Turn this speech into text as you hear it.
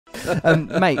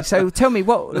Mate, so tell me,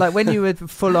 what, like, when you were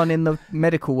full on in the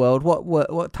medical world,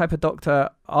 what type of doctor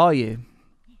are you?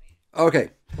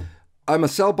 Okay. I'm a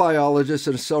cell biologist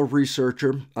and a cell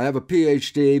researcher. I have a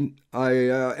PhD. I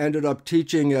ended up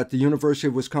teaching at the University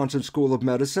of Wisconsin School of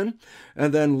Medicine.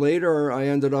 And then later I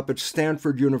ended up at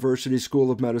Stanford University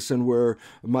School of Medicine, where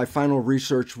my final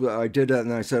research, I did that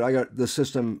and I said, I got the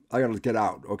system, I got to get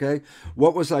out, okay?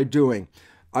 What was I doing?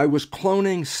 I was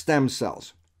cloning stem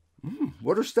cells.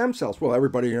 What are stem cells? Well,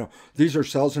 everybody, these are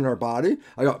cells in our body.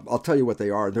 I'll tell you what they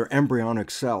are. They're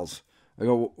embryonic cells. I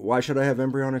go, why should I have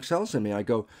embryonic cells in me? I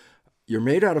go, you're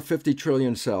made out of 50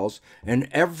 trillion cells, and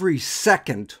every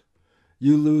second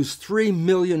you lose 3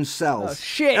 million cells. Oh,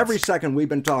 shit. Every second we've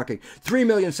been talking. 3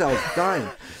 million cells dying.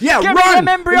 Yeah, Give run! me them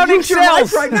embryonic Use your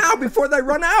cells life right now before they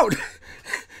run out.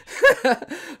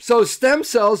 So stem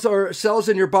cells are cells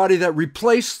in your body that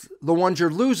replace the ones you're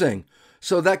losing.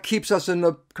 So that keeps us in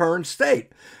the current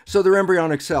state. So they're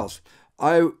embryonic cells.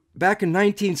 Back in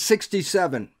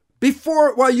 1967,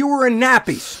 while you were in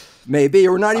nappies, maybe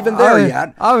you were not even there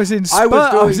yet. I was in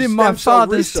my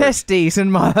father's testes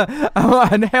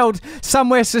and held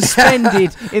somewhere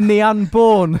suspended in the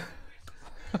unborn.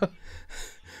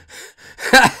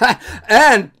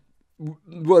 And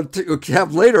to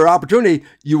have later opportunity,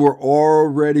 you were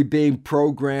already being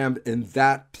programmed in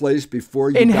that place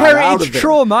before you got out of there. Inherited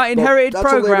trauma, inherited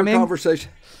programming. That's a later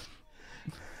conversation.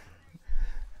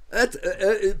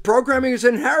 Programming is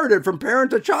inherited from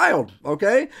parent to child,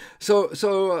 okay?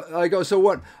 So I go, so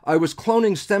what? I was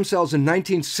cloning stem cells in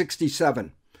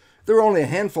 1967. There were only a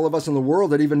handful of us in the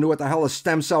world that even knew what the hell a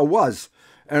stem cell was.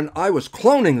 And I was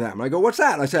cloning them. I go, what's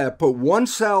that? I say, I put one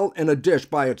cell in a dish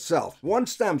by itself, one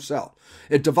stem cell.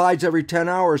 It divides every 10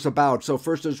 hours about. So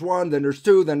first there's 1, then there's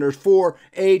 2, then there's 4,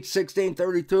 8, 16,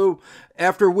 32.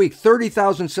 After a week,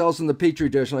 30,000 cells in the Petri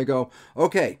dish. And I go,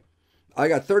 okay, I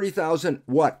got 30,000,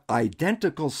 what?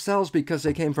 Identical cells because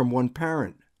they came from one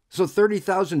parent. So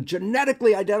 30,000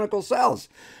 genetically identical cells.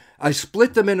 I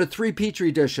split them into 3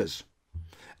 Petri dishes.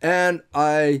 And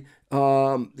I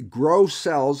grow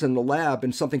cells in the lab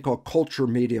in something called culture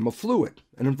medium, a fluid,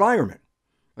 an environment.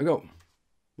 I go,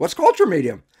 what's culture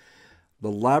medium?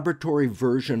 The laboratory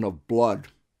version of blood.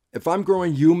 If I'm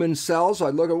growing human cells, I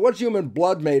look at what's human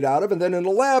blood made out of, and then in the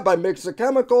lab I mix the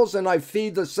chemicals and I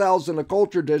feed the cells in a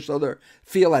culture dish so they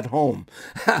feel at home.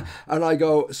 And I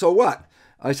go, so what?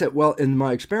 I said, well, in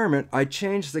my experiment, I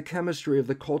changed the chemistry of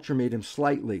the culture medium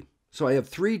slightly. So I have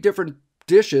 3 different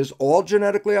dishes, all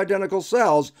genetically identical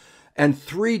cells, and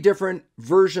 3 different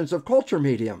versions of culture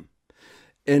medium.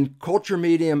 In culture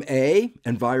medium A,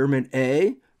 environment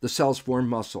A, the cells form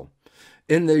muscle.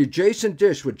 In the adjacent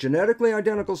dish with genetically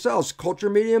identical cells, culture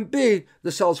medium B,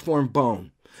 the cells form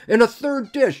bone. In a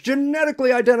third dish,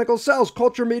 genetically identical cells,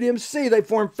 culture medium C, they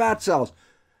form fat cells.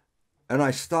 And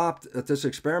I stopped at this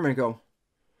experiment and go,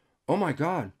 oh my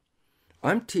God,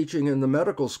 I'm teaching in the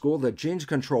medical school that genes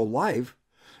control life.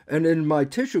 And in my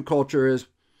tissue culture is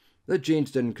the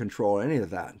genes didn't control any of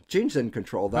that. Genes didn't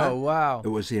control that. Oh, wow. It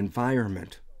was the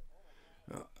environment.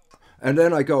 And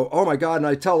then I go, oh my God, and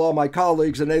I tell all my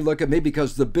colleagues, and they look at me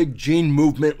because the big gene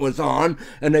movement was on,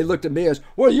 and they looked at me as,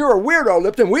 well, you're a weirdo,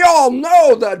 Lipton. We all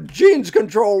know that genes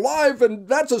control life, and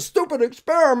that's a stupid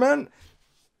experiment.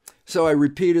 So I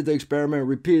repeated the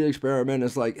experiment.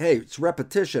 It's like, hey, it's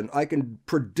repetition. I can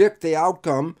predict the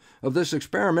outcome of this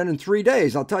experiment in 3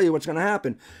 days. I'll tell you what's going to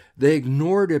happen. They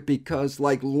ignored it because,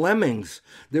 like lemmings,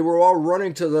 they were all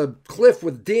running to the cliff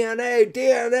with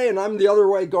DNA, and I'm the other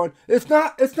way going, it's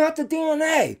not the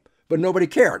DNA. But nobody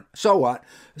cared. So what?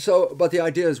 But the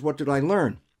idea is, what did I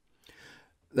learn?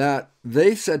 That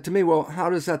they said to me, well, how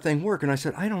does that thing work? And I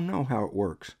said, I don't know how it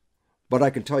works, but I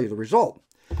can tell you the result.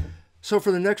 So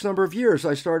for the next number of years,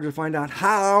 I started to find out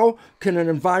how can an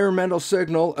environmental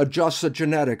signal adjust the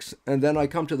genetics. And then I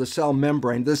come to the cell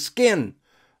membrane, the skin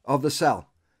of the cell.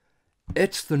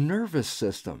 It's the nervous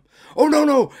system. Oh,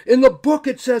 no. In the book,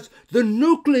 it says the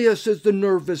nucleus is the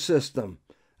nervous system.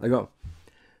 I go,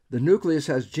 the nucleus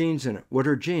has genes in it. What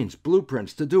are genes?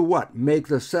 Blueprints. To do what? Make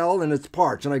the cell and its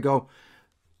parts. And I go,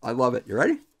 I love it. You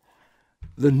ready?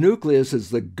 The nucleus is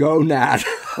the gonad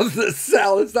of the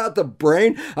cell. It's not the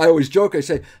brain. I always joke. I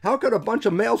say, how could a bunch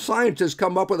of male scientists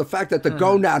come up with the fact that the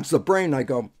gonad's the brain? I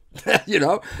go,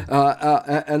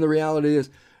 and the reality is,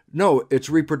 no, it's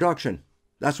reproduction.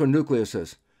 That's what nucleus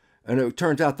is. And it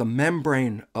turns out the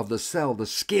membrane of the cell, the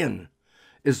skin,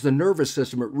 is the nervous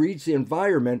system. It reads the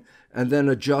environment and then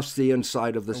adjusts the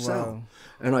inside of the cell.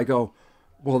 And I go,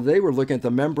 well, they were looking at the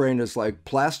membrane as like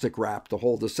plastic wrap to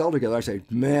hold the cell together. I say,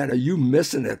 man, are you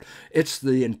missing it? It's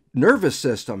the nervous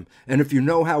system. And if you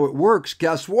know how it works,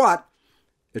 guess what?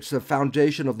 It's the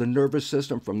foundation of the nervous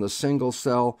system from the single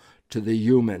cell to the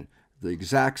human. The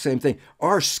exact same thing.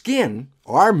 Our skin,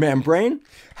 our membrane.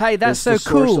 Hey, that's so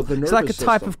cool. It's like a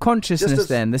type of consciousness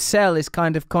then. The cell is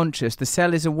kind of conscious. The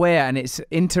cell is aware and it's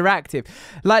interactive.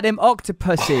 Like them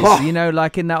octopuses, you know,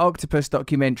 like in that octopus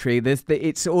documentary,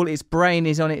 its brain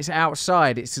is on its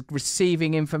outside. It's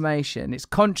receiving information. Its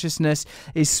consciousness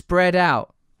is spread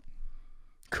out.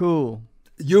 Cool.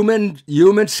 Human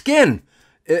skin.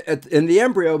 In the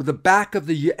embryo, the back of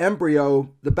the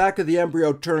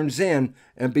embryo turns in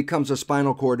and becomes a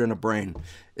spinal cord and a brain.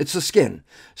 It's the skin.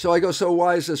 So I go, so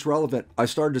why is this relevant? I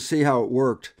started to see how it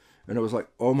worked, and it was like,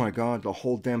 oh my God, the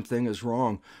whole damn thing is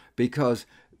wrong, because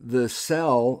the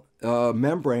cell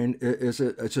membrane it's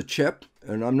a chip,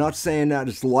 and I'm not saying that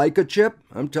it's like a chip.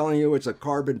 I'm telling you it's a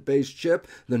carbon-based chip.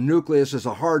 The nucleus is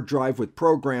a hard drive with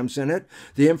programs in it.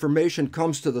 The information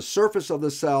comes to the surface of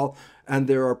the cell, and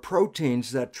there are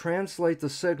proteins that translate the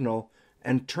signal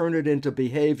and turn it into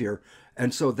behavior.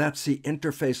 And so that's the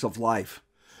interface of life.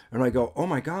 And I go, oh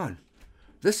my God,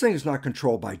 this thing is not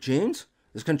controlled by genes.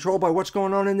 It's controlled by what's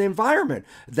going on in the environment.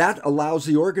 That allows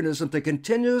the organism to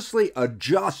continuously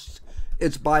adjust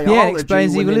its biology when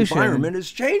evolution. The environment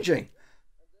is changing.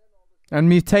 And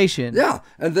mutation. Yeah.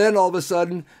 And then all of a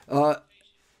sudden,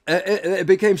 it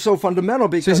became so fundamental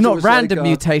because so it's not random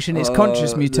mutation, it's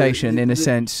conscious mutation in a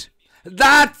sense.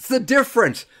 That's the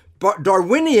difference. But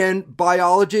Darwinian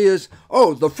biology is,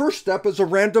 the first step is a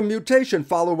random mutation,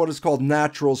 follow what is called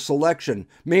natural selection,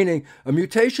 meaning a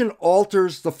mutation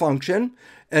alters the function,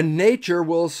 and nature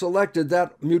will select, did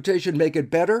that mutation make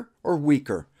it better or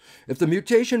weaker? If the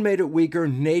mutation made it weaker,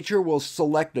 nature will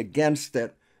select against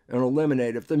it and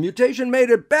eliminate it. If the mutation made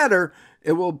it better,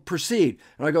 it will proceed.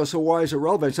 And I go, so why is it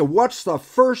relevant? So what's the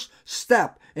first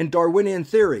step in Darwinian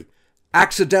theory?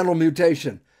 Accidental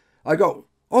mutation. I go,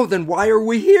 then why are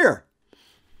we here?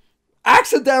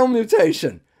 Accidental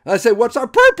mutation. I say, what's our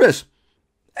purpose?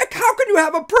 How can you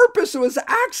have a purpose? It was an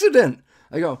accident.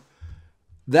 I go,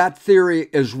 that theory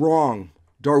is wrong.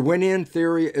 Darwinian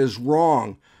theory is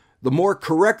wrong. The more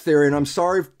correct theory, and I'm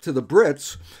sorry to the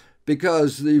Brits,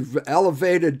 because they've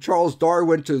elevated Charles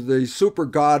Darwin to the super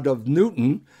god of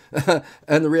Newton,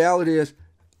 and the reality is,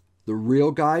 the real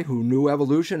guy who knew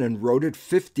evolution and wrote it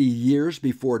 50 years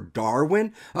before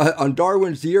Darwin, on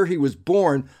Darwin's year he was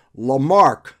born,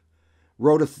 Lamarck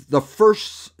wrote the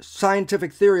first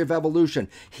scientific theory of evolution.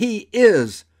 He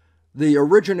is the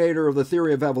originator of the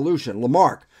theory of evolution,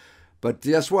 Lamarck. But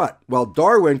guess what? Well,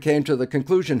 Darwin came to the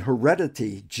conclusion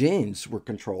heredity, genes were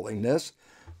controlling this.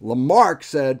 Lamarck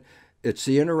said it's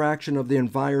the interaction of the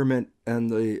environment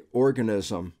and the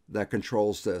organism that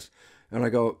controls this. And I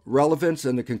go, relevance,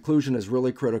 and the conclusion is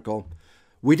really critical.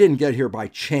 We didn't get here by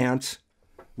chance.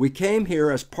 We came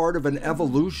here as part of an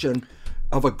evolution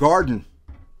of a garden.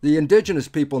 The indigenous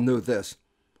people knew this.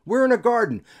 We're in a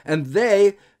garden. And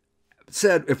they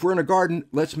said, if we're in a garden,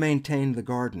 let's maintain the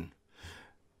garden.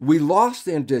 We lost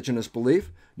the indigenous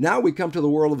belief. Now we come to the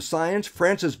world of science.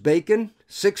 Francis Bacon,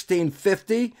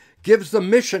 1650, gives the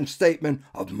mission statement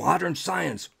of modern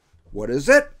science. What is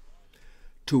it?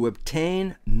 To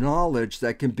obtain knowledge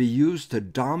that can be used to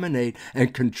dominate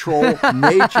and control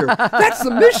nature. That's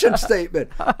the mission statement.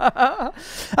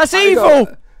 That's evil.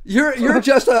 You're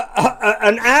just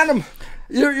an animal.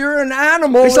 You're an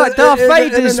animal. It's like Darth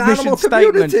Vader's in an mission animal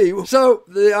community. statement. So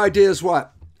the idea is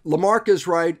what? Lamarck is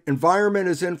right. Environment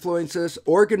is influences.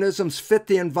 Organisms fit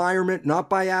the environment, not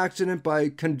by accident, by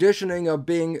conditioning of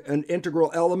being an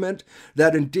integral element.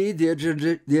 That indeed the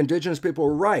indigenous people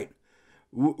were right.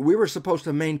 We were supposed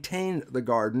to maintain the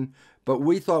garden, but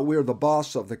we thought we were the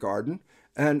boss of the garden.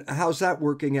 And how's that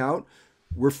working out?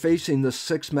 We're facing the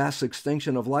sixth mass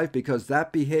extinction of life because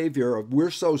that behavior of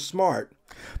we're so smart,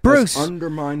 Bruce, has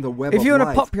undermined the web of life. If you want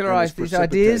to popularize these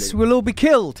ideas, we'll all be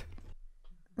killed.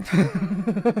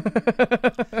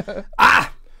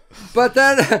 But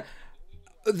then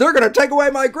they're going to take away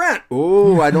my grant.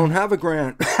 Oh, I don't have a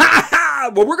grant.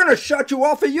 Well, we're going to shut you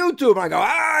off of YouTube. And I go,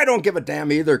 I don't give a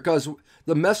damn either, because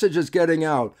the message is getting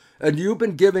out. And you've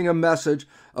been giving a message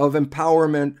of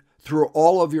empowerment through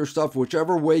all of your stuff,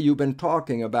 whichever way you've been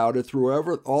talking about it, through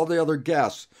all the other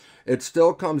guests. It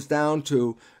still comes down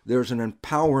to there's an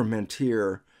empowerment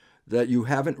here that you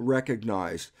haven't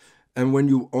recognized. And when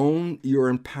you own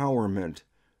your empowerment,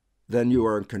 then you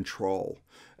are in control.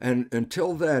 And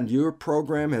until then, your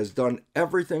program has done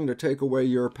everything to take away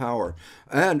your power.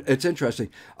 And it's interesting.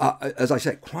 As I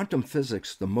said, quantum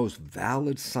physics, the most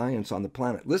valid science on the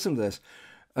planet. Listen to this.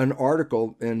 An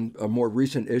article in a more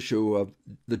recent issue of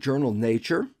the journal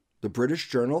Nature, the British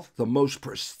Journal, the most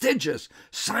prestigious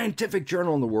scientific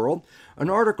journal in the world. An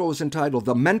article is entitled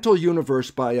The Mental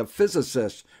Universe by a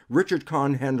physicist, Richard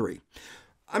Conn Henry.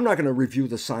 I'm not going to review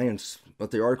the science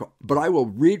of the article, but I will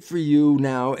read for you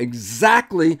now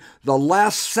exactly the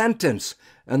last sentence.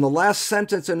 And the last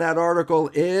sentence in that article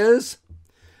is,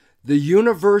 the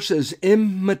universe is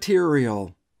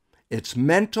immaterial. It's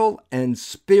mental and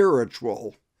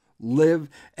spiritual. Live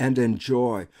and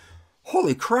enjoy.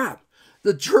 Holy crap.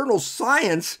 The journal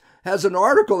Science has an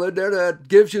article in there that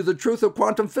gives you the truth of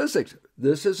quantum physics.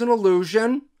 This is an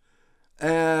illusion,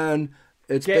 and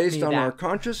it's based on our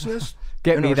consciousness.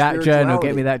 Get me that journal.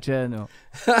 Get me that journal.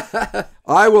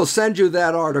 I will send you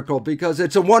that article because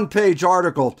it's a one-page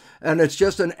article, and it's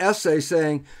just an essay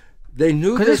saying they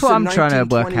knew this is what in I'm trying to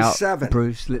work out, 1927.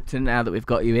 Bruce Lipton, now that we've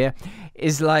got you here,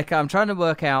 is like I'm trying to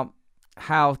work out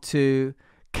how to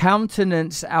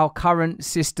countenance our current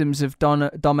systems of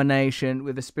domination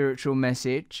with a spiritual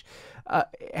message,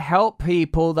 help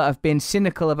people that have been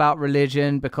cynical about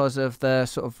religion because of the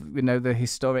sort of, the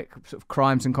historic sort of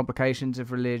crimes and complications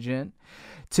of religion,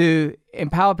 to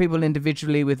empower people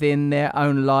individually within their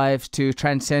own lives to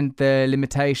transcend the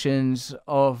limitations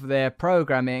of their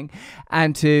programming,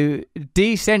 and to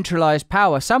decentralize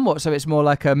power somewhat so it's more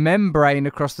like a membrane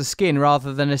across the skin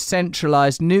rather than a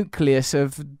centralized nucleus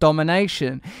of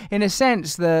domination. In a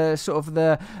sense, the sort of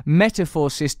the metaphor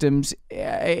systems,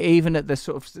 even at the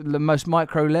sort of the most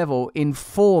micro level,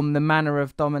 inform the manner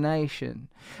of domination.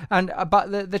 And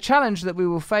but the challenge that we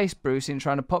will face, Bruce, in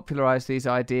trying to popularize these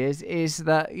ideas is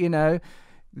that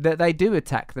that they do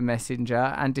attack the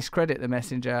messenger and discredit the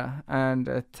messenger and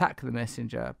attack the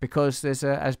messenger because there's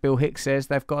as Bill Hicks says,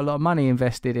 they've got a lot of money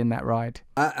invested in that ride.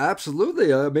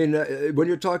 Absolutely. I mean, when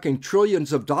you're talking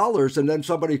trillions of dollars and then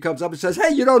somebody comes up and says,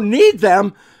 hey, you don't need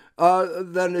them,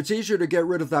 then it's easier to get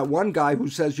rid of that one guy who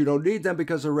says you don't need them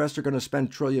because the rest are going to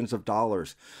spend trillions of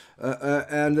dollars.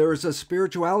 And there is a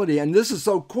spirituality. And this is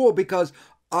so cool because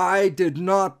I did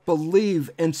not believe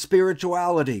in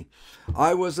spirituality.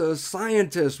 I was a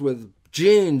scientist with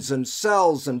genes and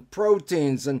cells and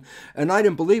proteins, and I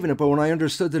didn't believe in it. But when I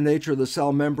understood the nature of the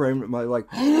cell membrane, I'm like,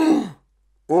 oh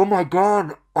my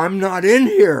God, I'm not in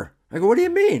here. I go, what do you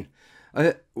mean?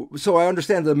 So I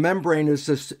understand the membrane is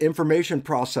this information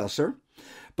processor,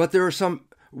 but there are some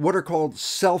what are called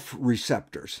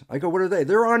self-receptors. I go, what are they?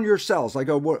 They're on your cells. I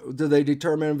go, what do they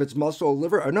determine if it's muscle or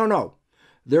liver? No.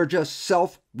 They're just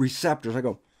self-receptors. I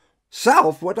go,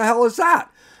 self? What the hell is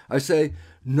that? I say,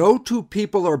 no two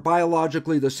people are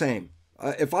biologically the same.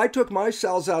 If I took my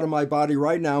cells out of my body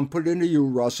right now and put it into you,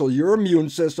 Russell, your immune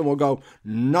system will go,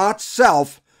 not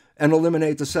self, and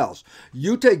eliminate the cells.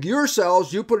 You take your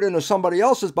cells, you put it into somebody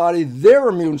else's body, their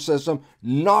immune system,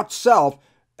 not self,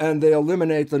 and they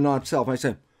eliminate the not self. I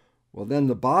say, well, then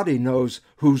the body knows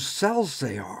whose cells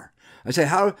they are. I say,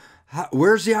 how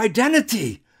where's the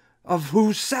identity of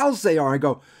whose cells they are? I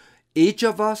go, each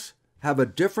of us have a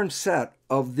different set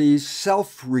of these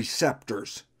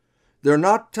self-receptors. They're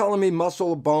not telling me muscle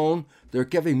or bone, they're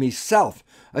giving me self.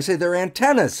 I say they're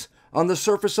antennas on the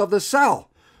surface of the cell.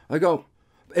 I go,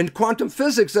 in quantum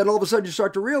physics, then all of a sudden you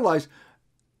start to realize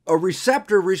a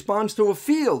receptor responds to a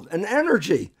field, an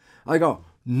energy. I go,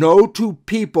 no two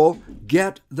people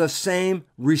get the same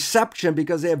reception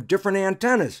because they have different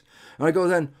antennas. And I go,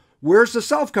 then where's the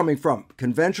self coming from?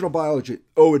 Conventional biology.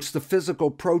 Oh, it's the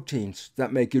physical proteins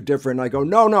that make you different. And I go,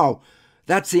 no,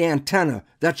 that's the antenna.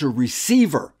 That's a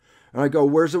receiver. And I go,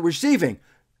 where's it receiving?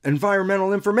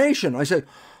 Environmental information. I say,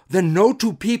 then no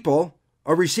two people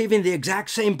are receiving the exact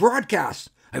same broadcast.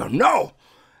 I go, no.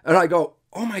 And I go,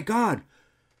 oh my God,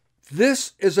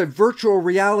 this is a virtual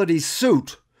reality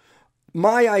suit.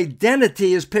 My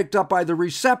identity is picked up by the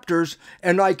receptors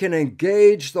and I can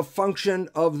engage the function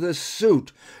of this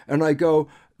suit. And I go,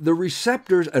 the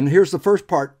receptors, and here's the first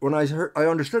part. When I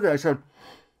understood it, I said,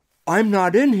 I'm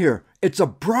not in here. It's a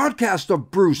broadcast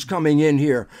of Bruce coming in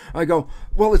here. I go,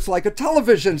 well, it's like a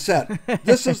television set.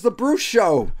 This is the Bruce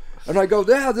show. And I go,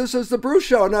 yeah, this is the Bruce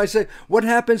show. And I say, what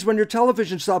happens when your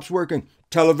television stops working?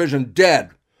 Television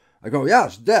dead. I go, yeah,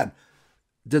 it's dead.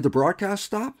 Did the broadcast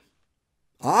stop?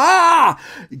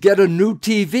 Get a new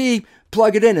TV,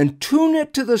 plug it in, and tune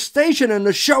it to the station, and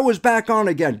the show is back on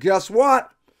again. Guess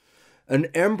what? An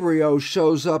embryo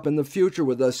shows up in the future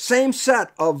with the same set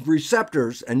of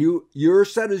receptors, and your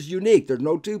set is unique. There's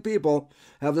no two people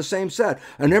have the same set.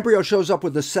 An embryo shows up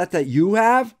with the set that you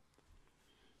have.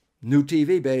 New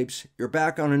TV, babes. You're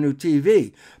back on a new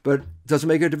TV. But does it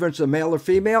make a difference if male or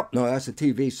female? No, that's a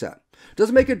TV set. Does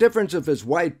it make a difference if it's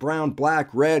white, brown, black,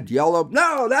 red, yellow?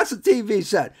 No, that's a TV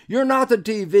set. You're not the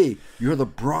TV. You're the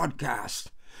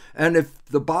broadcast. And if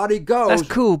the body goes, that's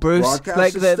cool, Bruce.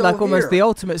 Like almost the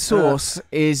ultimate source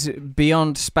is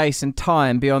beyond space and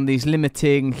time, beyond these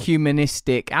limiting,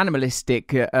 humanistic,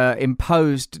 animalistic,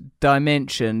 imposed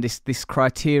dimension. This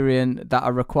criterion that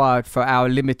are required for our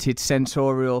limited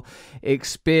sensorial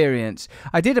experience.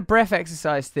 I did a breath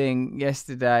exercise thing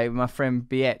yesterday with my friend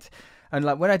Biet. And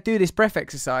like when I do this breath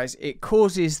exercise, it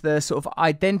causes the sort of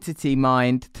identity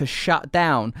mind to shut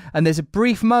down. And there's a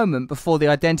brief moment before the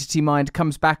identity mind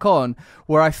comes back on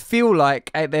where I feel like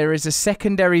there is a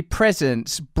secondary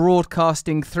presence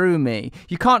broadcasting through me.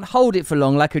 You can't hold it for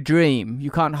long like a dream. You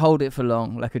can't hold it for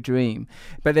long like a dream.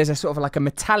 But there's a sort of like a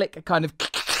metallic kind of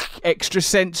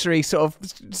extrasensory sort of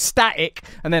static,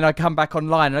 and then I come back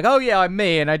online and I go, oh yeah, I'm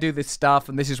me, and I do this stuff,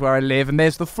 and this is where I live, and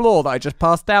there's the floor that I just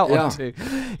passed out onto,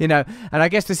 you know. And I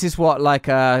guess this is what like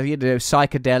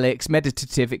psychedelics,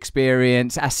 meditative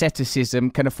experience,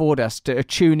 asceticism can afford us to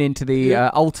tune into the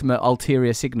ultimate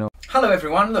ulterior signal. Hello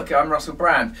everyone, look, I'm Russell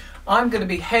Brand. I'm going to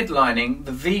be headlining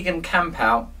the vegan camp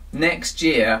out next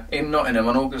year in Nottingham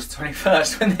on August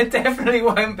 21st, when there definitely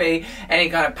won't be any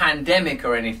kind of pandemic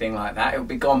or anything like that. It'll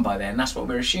be gone by then. That's what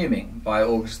we're assuming, by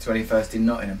August 21st in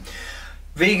Nottingham.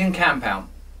 Vegan camp out.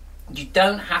 You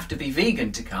don't have to be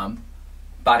vegan to come,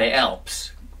 but it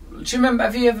helps. Do you remember,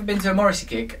 have you ever been to a Morrissey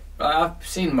gig? I've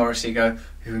seen Morrissey go,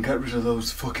 you can get rid of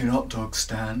those fucking hot dog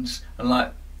stands, and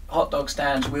like, hot dog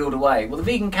stands wheeled away. Well, the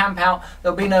vegan camp out,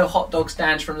 there'll be no hot dog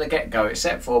stands from the get-go,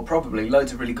 except for probably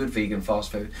loads of really good vegan fast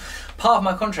food. Part of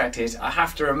my contract is I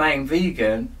have to remain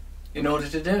vegan in order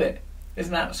to do it.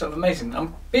 Isn't that sort of amazing?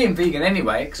 I'm being vegan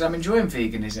anyway because I'm enjoying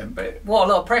veganism, but what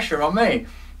a lot of pressure on me.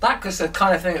 That's the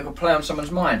kind of thing that could play on someone's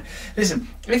mind. Listen,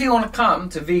 if you want to come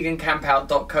to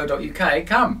vegancampout.co.uk,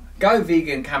 come. Go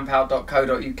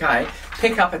vegancampout.co.uk,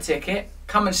 pick up a ticket,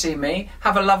 come and see me,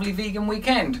 have a lovely vegan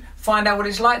weekend, find out what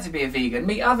it's like to be a vegan,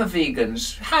 meet other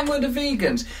vegans, hang with the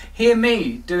vegans, hear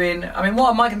me doing, I mean, what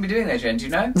am I going to be doing there, Jen, do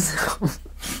you know?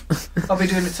 I'll be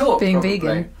doing a talk, being probably.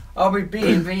 Vegan. I'll be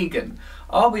being vegan.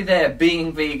 I'll be there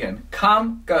being vegan.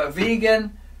 Come, go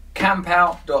to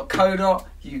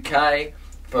vegancampout.co.uk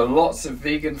for lots of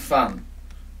vegan fun.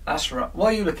 That's right.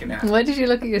 What are you looking at? Why did you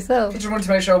look at yourself? I just wanted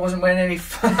to make sure I wasn't wearing any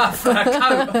fur coat.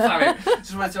 I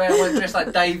just wanted to wear dress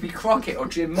like Davy Crockett or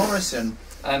Jim Morrison.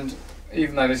 And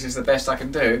even though this is the best I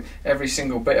can do, every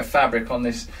single bit of fabric on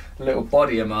this little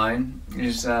body of mine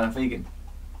is vegan.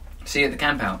 See you at the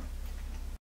camp out.